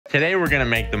Today we're gonna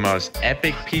make the most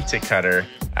epic pizza cutter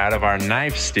out of our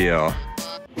knife steel.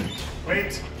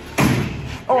 Wait.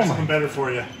 Oh my. Something better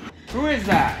for you. Who is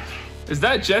that? Is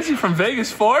that Jesse from Vegas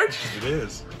Forge? It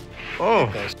is. Oh.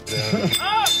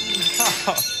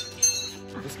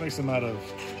 Let's make some out of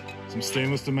some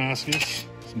stainless Damascus,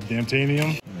 some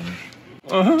damtanium.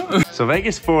 So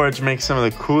Vegas Forge makes some of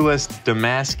the coolest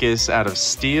Damascus out of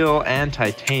steel and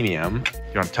titanium.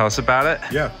 You want to tell us about it?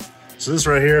 Yeah. So this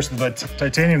right here is the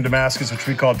titanium Damascus, which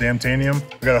we call damtanium.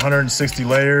 We got 160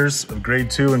 layers of grade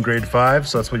 2 and grade 5.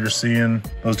 So that's what you're seeing,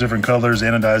 those different colors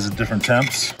anodized at different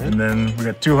temps. And then we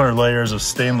got 200 layers of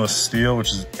stainless steel,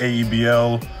 which is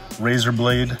AEBL razor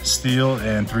blade steel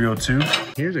and 302.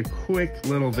 Here's a quick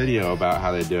little video about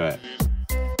how they do it.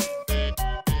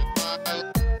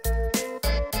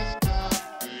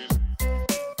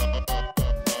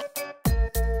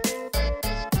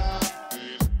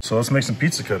 So let's make some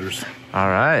pizza cutters. All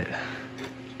right,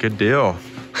 good deal.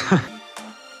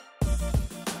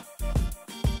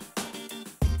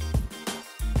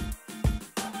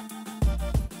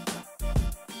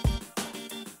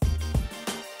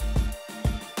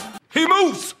 He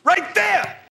moves right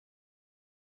there.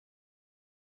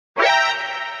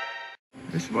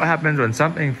 This is what happens when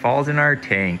something falls in our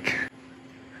tank.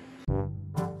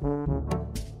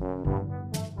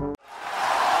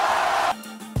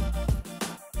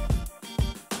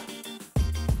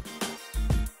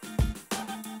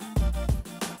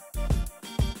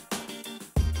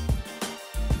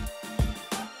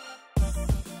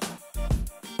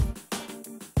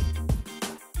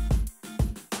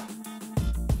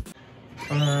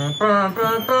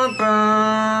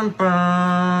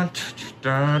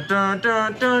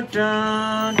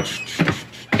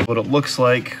 What it looks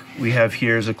like we have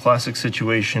here is a classic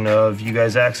situation of you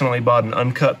guys accidentally bought an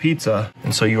uncut pizza,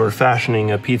 and so you are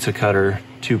fashioning a pizza cutter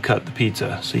to cut the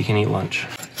pizza so you can eat lunch.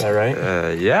 Is that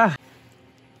right? Yeah.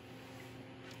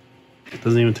 It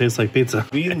doesn't even taste like pizza.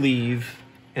 We leave,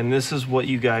 and this is what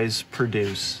you guys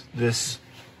produce. This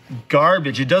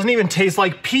garbage. It doesn't even taste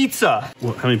like pizza.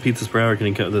 Well, how many pizzas per hour can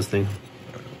you cut with this thing?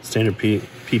 Standard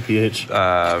PPH.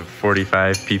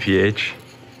 45 pph.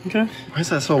 Okay. Why is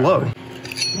that so low?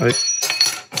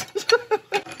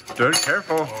 Dude,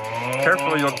 careful.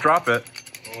 Careful, you'll drop it.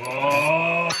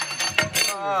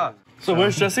 So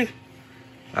where's Jesse?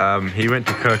 He went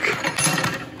to cook.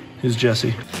 Who's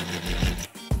Jesse?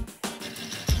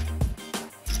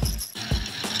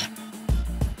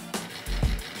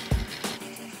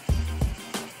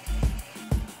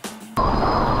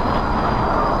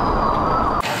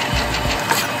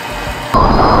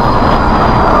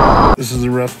 This is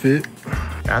a rough fit.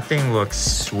 That thing looks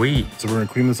sweet. So we're gonna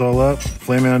clean this all up,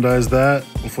 flame anodize that.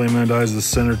 We'll flame anodize the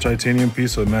center titanium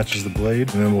piece so it matches the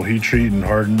blade. And then we'll heat treat and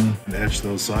harden and etch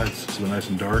those sides so they're nice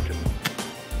and dark. And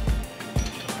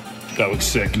that looks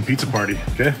sick. And pizza party.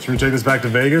 Okay, so we're gonna take this back to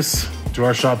Vegas, to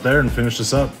our shop there, and finish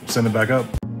this up, send it back up.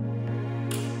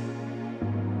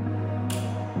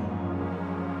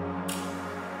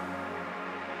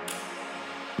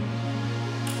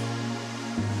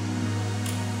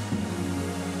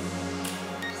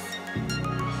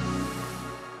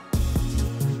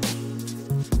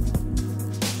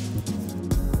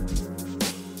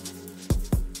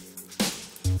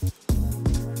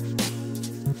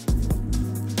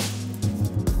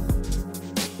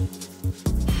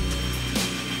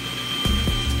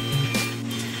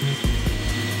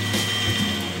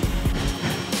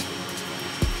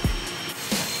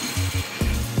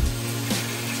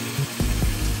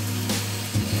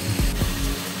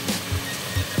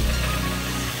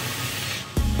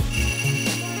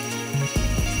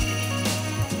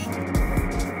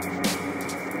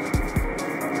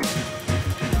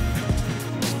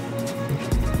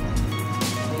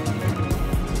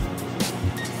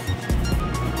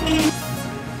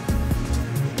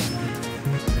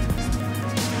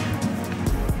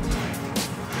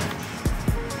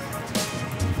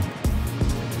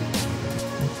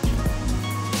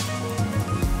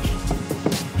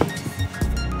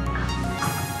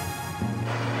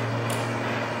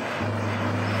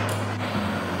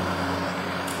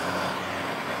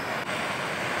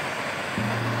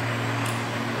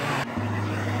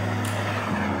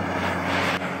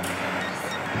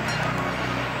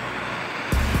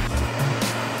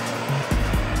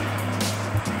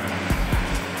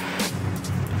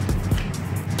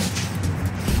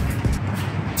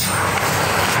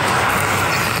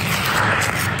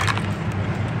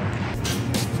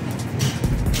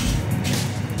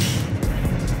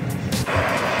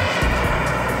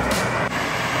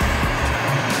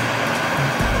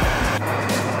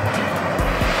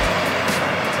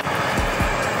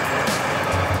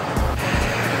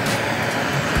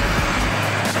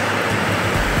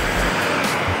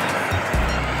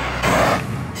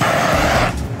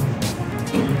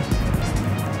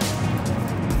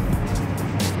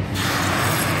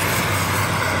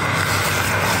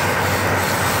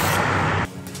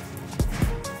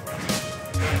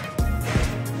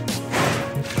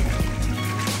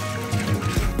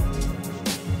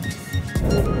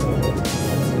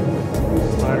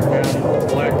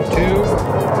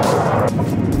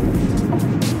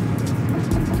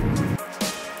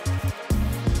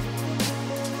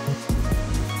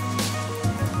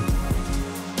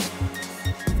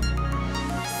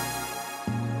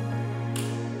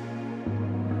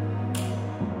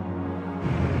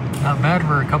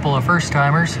 for a couple of first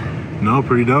timers. No,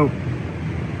 pretty dope.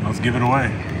 Let's give it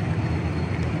away.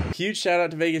 Huge shout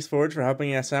out to Vegas Forge for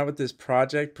helping us out with this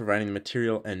project, providing the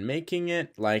material and making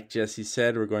it. Like Jesse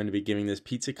said, we're going to be giving this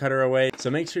pizza cutter away. So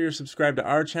make sure you're subscribed to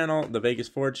our channel, the Vegas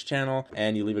Forge channel,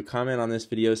 and you leave a comment on this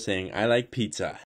video saying, "I like pizza."